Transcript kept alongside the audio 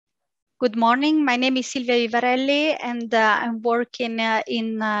Good morning. My name is Silvia Vivarelli, and I'm working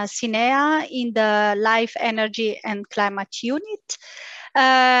in CINEA in the Life, Energy and Climate Unit.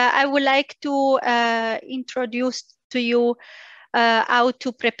 I would like to introduce to you how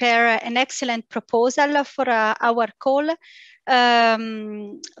to prepare an excellent proposal for our call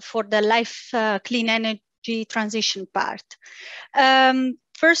for the Life Clean Energy Transition part.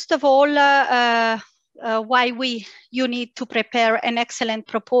 First of all, why you need to prepare an excellent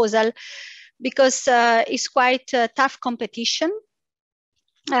proposal, because it's quite a tough competition.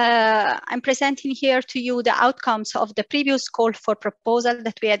 I'm presenting here to you the outcomes of the previous call for proposal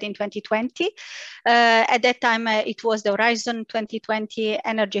that we had in 2020. At that time, it was the Horizon 2020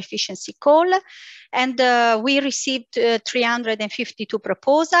 Energy Efficiency Call. And we received 352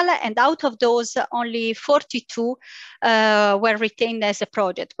 proposals, and out of those, only 42 were retained as a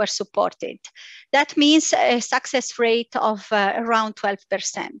project, were supported. That means a success rate of around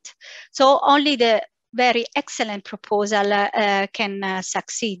 12%. So only the very excellent proposal can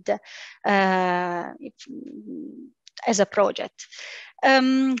succeed as a project.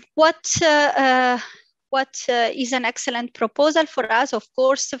 What is an excellent proposal for us? Of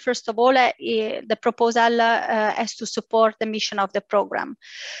course, first of all, the proposal has to support the mission of the program.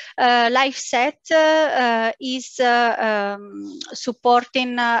 LifeSet is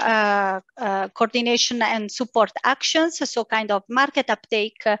supporting coordination and support actions, so kind of market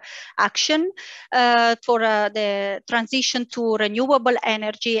uptake action for the transition to renewable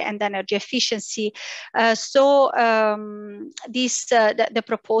energy and energy efficiency. The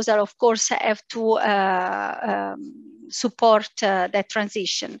proposal, of course, have to support that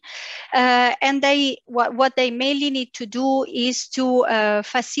transition. And what they mainly need to do is to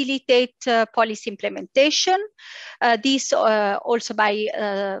facilitate policy implementation. This also by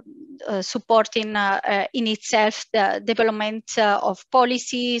supporting in itself the development of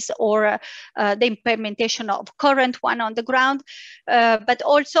policies or the implementation of current one on the ground, but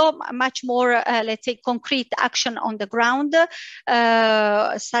also much more, let's say, concrete action on the ground,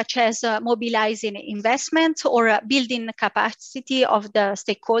 such as mobilizing investments or building capacity of the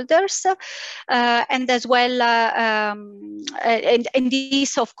stakeholders, and as well, and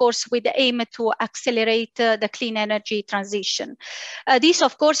this, of course, with the aim to accelerate the clean energy transition. This,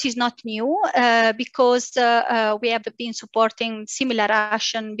 of course, is not new because we have been supporting similar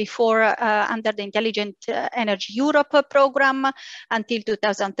action before under the Intelligent Energy Europe program until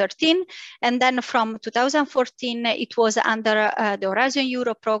 2013. And then from 2014, it was under the Horizon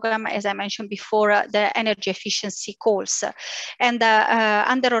Europe program, as I mentioned before, the energy efficiency calls. And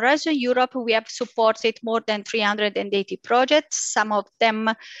under Horizon Europe, we have supported more than 380 projects. Some of them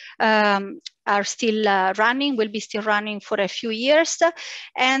are still running, will be still running for a few years.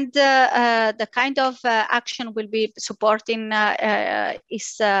 And the kind of action we'll be supporting is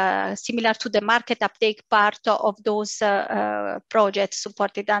similar to the market uptake part of those projects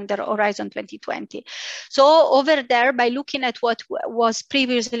supported under Horizon 2020. So over there, by looking at what was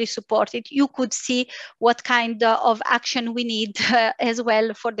previously supported, you could see what kind of action we need as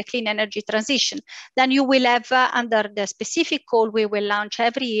well for the clean energy transition. Then you will have under the specific call we will launch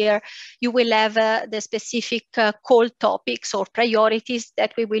every year, you will have the specific call topics or priorities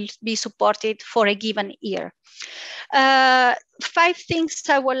that we will be supported for a given year. 5 things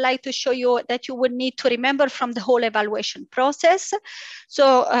I would like to show you that you would need to remember from the whole evaluation process.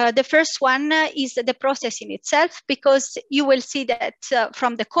 So the first one is the process in itself, because you will see that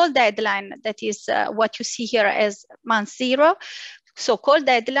from the call deadline, that is what you see here as month 0, so call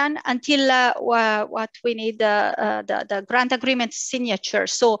deadline until what we need the grant agreement signature.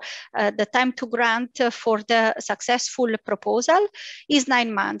 So the time to grant for the successful proposal is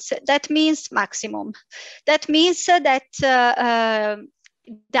 9 months. That means maximum. That means that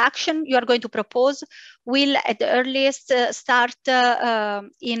the action you are going to propose will at the earliest start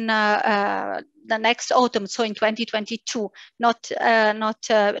in the next autumn, so in 2022,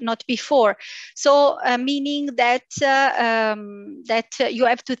 not before. So meaning that that you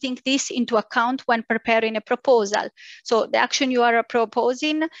have to think this into account when preparing a proposal. So the action you are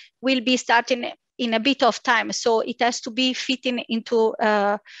proposing will be starting in a bit of time, so it has to be fitting into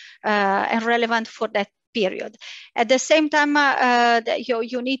and relevant for that period. At the same time,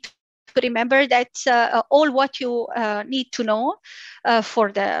 you need to remember that all what you need to know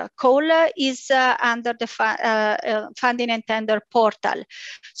for the call is under the funding and tender portal.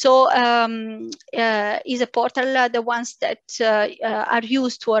 So is a portal, the ones that are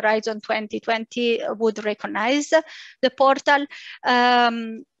used to Horizon 2020 would recognize the portal.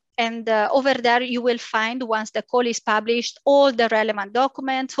 And over there, you will find, once the call is published, all the relevant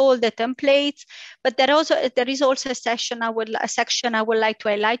documents, all the templates. But there is also a section I would like to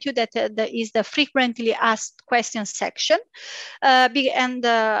highlight you, that is the frequently asked questions section. And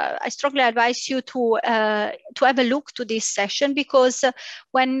I strongly advise you to have a look to this session, because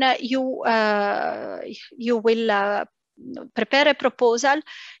when you will prepare a proposal,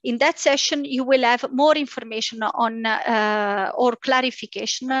 in that session you will have more information on or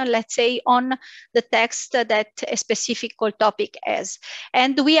clarification, let's say, on the text that a specific call topic has.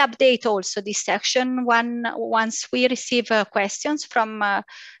 And we update also this section once we receive questions from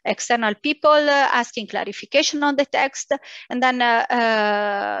external people asking clarification on the text, and then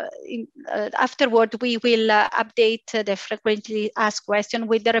afterward we will update the frequently asked question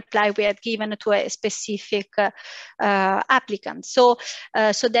with the reply we had given to a specific applicants, so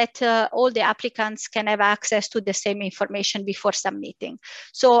that all the applicants can have access to the same information before submitting.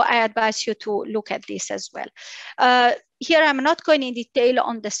 So I advise you to look at this as well. Here I'm not going in detail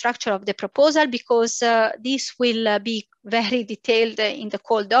on the structure of the proposal, because this will be very detailed in the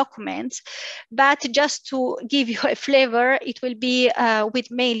call documents, but just to give you a flavor, it will be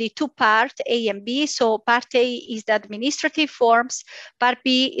with mainly two parts, A and B. So part A is the administrative forms, part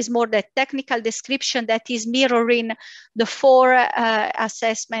B is more the technical description that is mirroring the four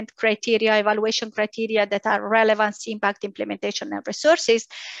assessment criteria, evaluation criteria that are relevancy, impact, implementation, and resources.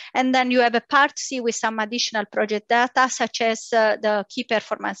 And then you have a part C with some additional project data, such as the key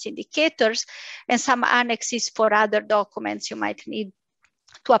performance indicators and some annexes for other documents you might need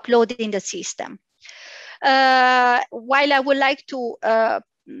to upload in the system. While I would like to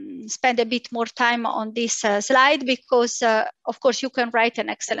spend a bit more time on this slide, because of course you can write an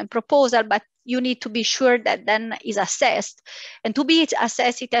excellent proposal, but you need to be sure that then is assessed. And to be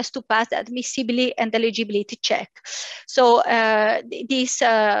assessed, it has to pass the admissibility and eligibility check. So this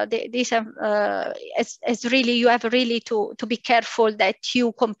is really, you have really to be careful that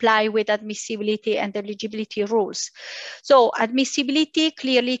you comply with admissibility and eligibility rules. So admissibility,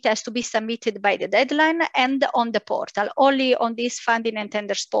 clearly it has to be submitted by the deadline and on the portal. Only on this funding and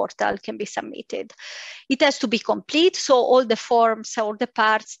tenders portal can be submitted. It has to be complete, so all the forms or the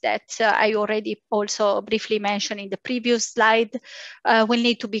parts that I already also briefly mentioned in the previous slide will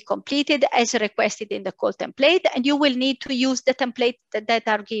need to be completed as requested in the call template, and you will need to use the template that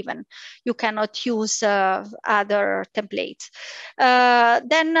are given. You cannot use other templates.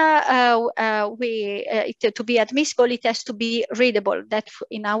 Then to be admissible, it has to be readable. That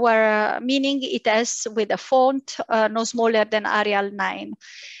in our meaning, it has with a font no smaller than Arial 9.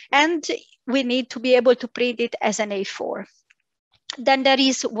 And we need to be able to print it as an A4. Then there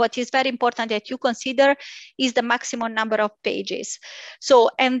is what is very important that you consider is the maximum number of pages. So,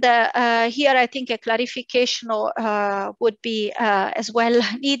 and here I think a clarification would be as well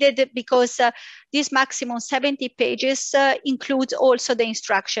needed, because this maximum 70 pages includes also the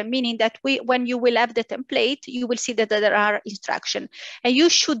instruction, meaning that when you will have the template, you will see that there are instructions, and you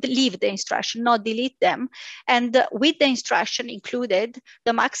should leave the instruction, not delete them. And with the instruction included,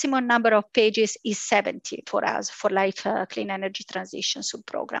 the maximum number of pages is 70 for us, for Life Clean Energy Transition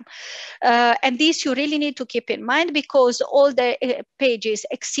Subprogram. And this you really need to keep in mind, because all the pages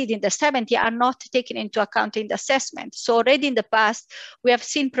exceeding the 70 are not taken into account in the assessment. So already in the past, we have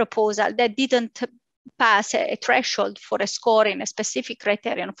seen proposals that didn't pass a threshold for a score in a specific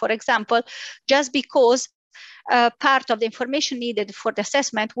criterion, for example, just because part of the information needed for the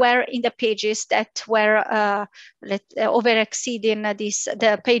assessment were in the pages that were over exceeding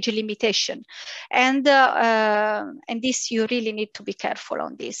the page limitation, and this you really need to be careful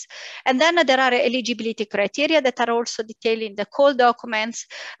on this. And then there are eligibility criteria that are also detailed in the call documents,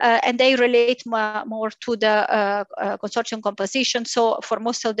 and they relate more to the consortium composition. So for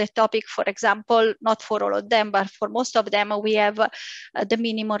most of the topic, for example, not for all of them, but for most of them, we have the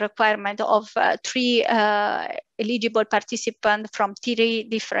minimum requirement of 3 eligible participants from 3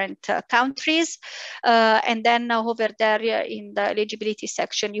 different countries. And then over there in the eligibility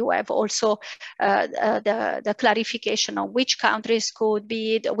section, you have also the clarification on which countries could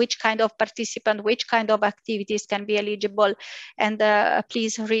be, which kind of participant, which kind of activities can be eligible. And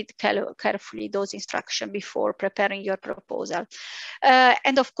please read carefully those instructions before preparing your proposal.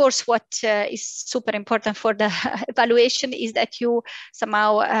 And of course, what is super important for the evaluation is that you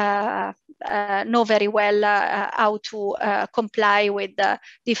somehow know very well how to comply with the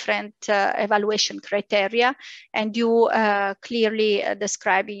different evaluation criteria, and you clearly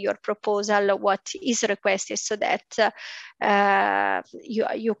describe in your proposal what is requested, so that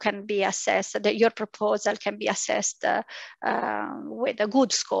you can be assessed, that your proposal can be assessed with a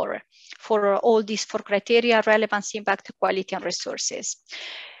good score for all these 4 criteria: relevance, impact, quality, and resources.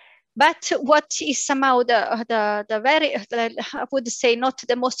 But what is somehow the very, I would say not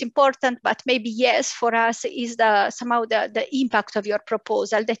the most important, but maybe yes for us, is somehow the impact of your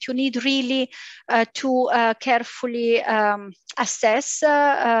proposal, that you need really to carefully assess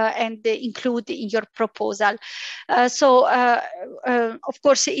and include in your proposal. Of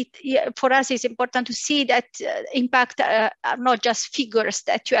course, for us it's important to see that impact are not just figures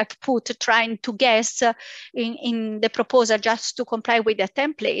that you have put trying to guess in the proposal just to comply with the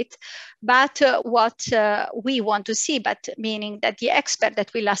template, but what we want to see, but meaning that the expert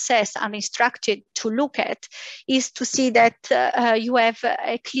that will assess are instructed to look at, is to see that you have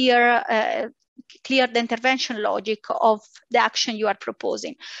a clear the intervention logic of the action you are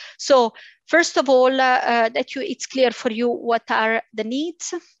proposing. So first of all, that it's clear for you what are the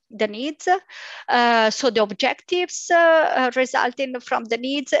needs, so the objectives resulting from the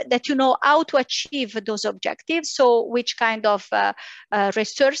needs, that you know how to achieve those objectives, so which kind of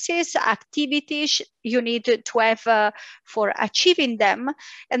resources, activities you need to have for achieving them,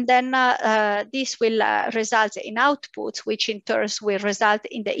 and then this will result in outputs, which in turn will result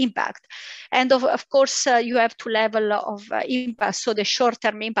in the impact. And of course, you have two levels of impact, so the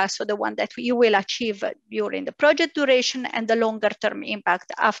short-term impact, so the one that you will achieve during the project duration, and the longer-term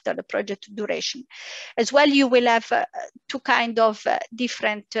impact after the project duration. As well, you will have two kind of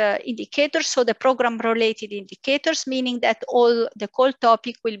different indicators. So the program-related indicators, meaning that all the call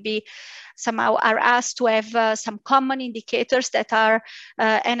topic will be somehow are asked to have some common indicators that are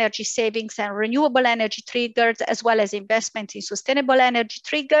energy savings and renewable energy triggered, as well as investment in sustainable energy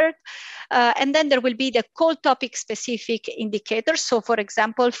triggered. And then there will be the call topic specific indicators. So for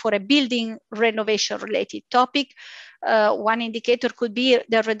example, for a building renovation related topic, one indicator could be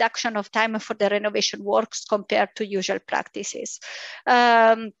the reduction of time for the renovation works compared to usual practices.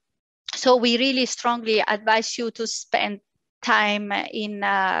 So we really strongly advise you to spend time in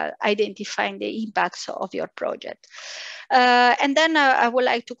identifying the impacts of your project. And then I would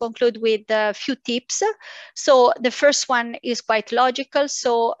like to conclude with a few tips. So the first one is quite logical.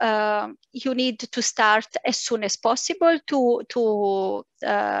 So you need to start as soon as possible to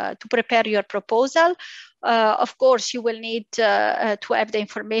prepare your proposal. Of course, you will need to have the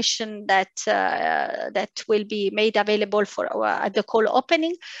information that that will be made available for at the call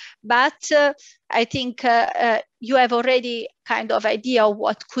opening. But I think you have already kind of idea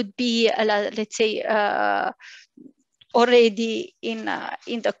what could be, let's say, already in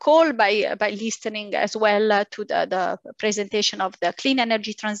the call by listening as well to the presentation of the clean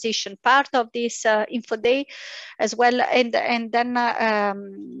energy transition part of this info day as well, and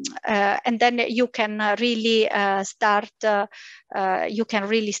then you can really start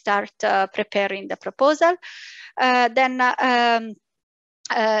preparing the proposal.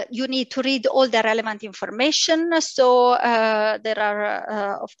 You need to read all the relevant information. So there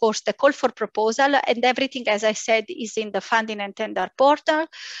are, of course, the call for proposal, and everything, as I said, is in the funding and tender portal.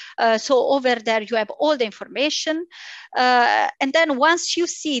 So over there, you have all the information. And then once you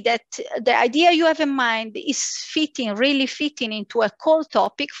see that the idea you have in mind is really fitting into a call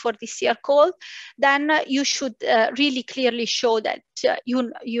topic for this year call, then you should really clearly show that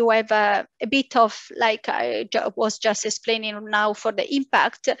you have a bit of, like I was just explaining now for the impact,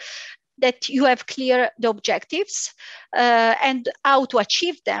 that you have clear the objectives and how to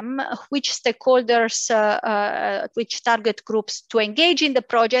achieve them, which stakeholders, which target groups to engage in the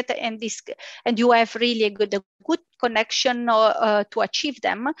project, and you have really a good connection to achieve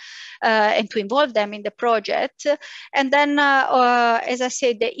them and to involve them in the project. And then, as I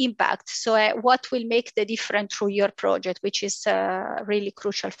said, the impact. So what will make the difference through your project, which is really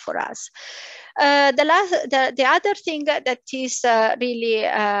crucial for us. The other thing that is really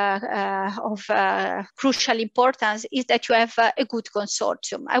of crucial importance is that you have a good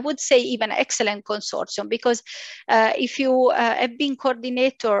consortium. I would say even excellent consortium, because if you have been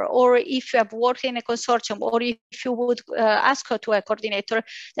coordinator, or if you have worked in a consortium, or if you would ask to a coordinator,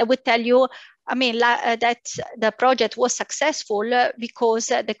 they would tell you, I mean, that the project was successful because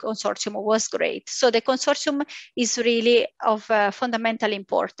the consortium was great. So the consortium is really of fundamental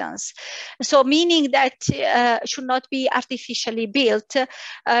importance. So meaning that should not be artificially built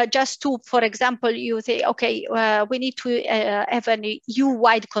just to, for example, you say, okay, we need to have an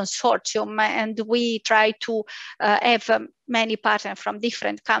EU-wide consortium, and we try to have many partners from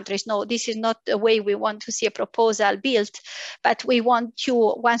different countries. No, this is not the way we want to see a proposal built, but we want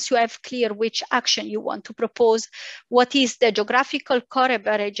you, once you have clear which action you want to propose, what is the geographical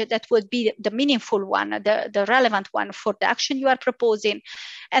coverage that would be the meaningful one, the relevant one for the action you are proposing.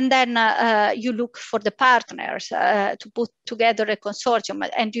 And then you look for the partners to put together a consortium,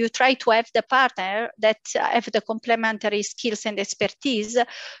 and you try to have the partner that have the complementary skills and expertise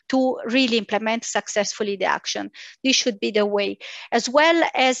to really implement successfully the action. This should be the way. As well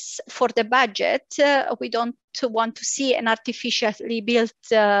as for the budget, we don't want to see an artificially built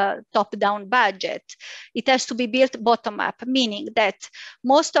top-down budget. It has to be built bottom-up, meaning that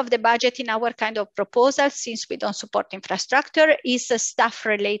most of the budget in our kind of proposal, since we don't support infrastructure, is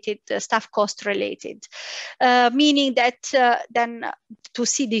staff-related, staff cost-related, meaning that then to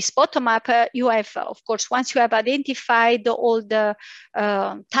see this bottom-up, you have, of course, once you have identified all the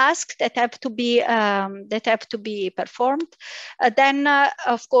tasks that have to be performed, then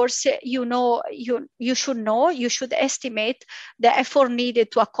of course you should estimate the effort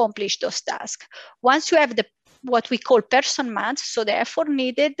needed to accomplish those tasks. Once you have what we call person months, so the effort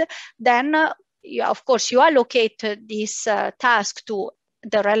needed, then of course you allocate this task to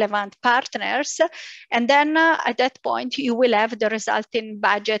the relevant partners, and then at that point you will have the resulting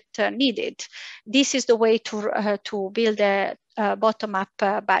budget needed. This is the way to build a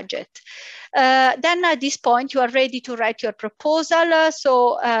bottom-up budget. Then at this point you are ready to write your proposal.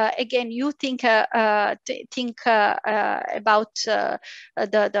 So again, you think about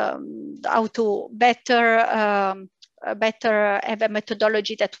how to better have a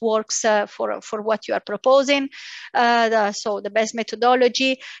methodology that works for what you are proposing. So the best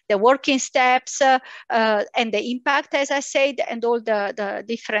methodology, the working steps, and the impact, as I said, and all the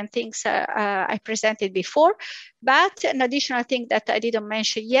different things I presented before. But an additional thing that I didn't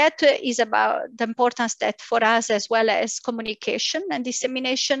mention yet is about the importance that for us as well as communication and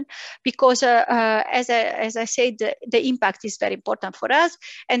dissemination, because as I said, the impact is very important for us,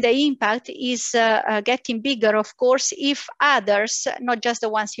 and the impact is getting bigger, of course, if others, not just the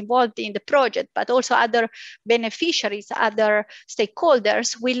ones involved in the project, but also other beneficiaries, other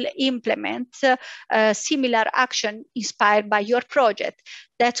stakeholders will implement similar action inspired by your project.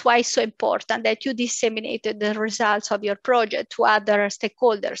 That's why it's so important that you disseminate the results of your project to other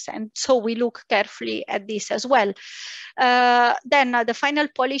stakeholders. And so we look carefully at this as well. Then the final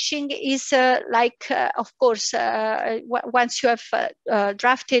polishing is of course, once you have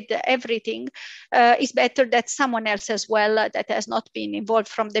drafted everything, it's better that someone else as well that has not been involved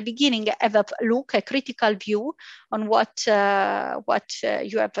from the beginning have a critical view on what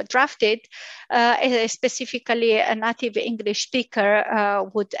you have drafted. Specifically, a native English speaker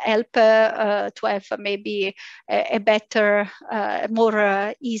would help to have maybe a better,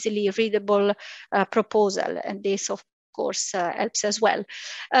 more easily readable proposal, and this of course helps as well.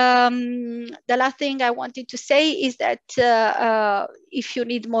 The last thing I wanted to say is that if you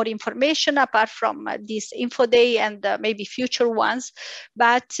need more information apart from this info day and maybe future ones,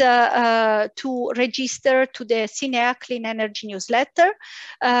 but to register to the CINEA Clean Energy newsletter,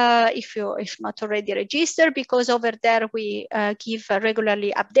 if not already registered, because over there we give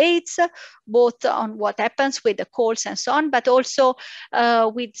regularly updates, both on what happens with the calls and so on, but also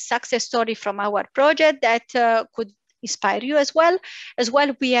with success story from our project that could inspire you as well.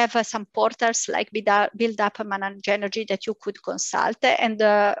 We have some portals like Build Up, Manage Energy that you could consult. And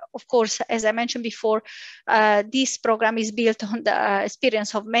of course, as I mentioned before, this program is built on the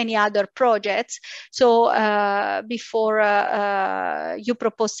experience of many other projects. So before you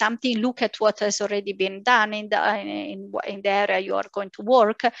propose something, look at what has already been done in the area you are going to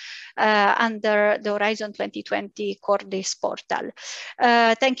work under the Horizon 2020 Cordis portal.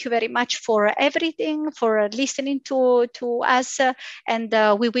 Thank you very much for everything, for listening to us, and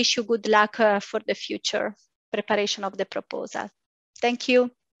we wish you good luck for the future preparation of the proposal. Thank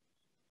you.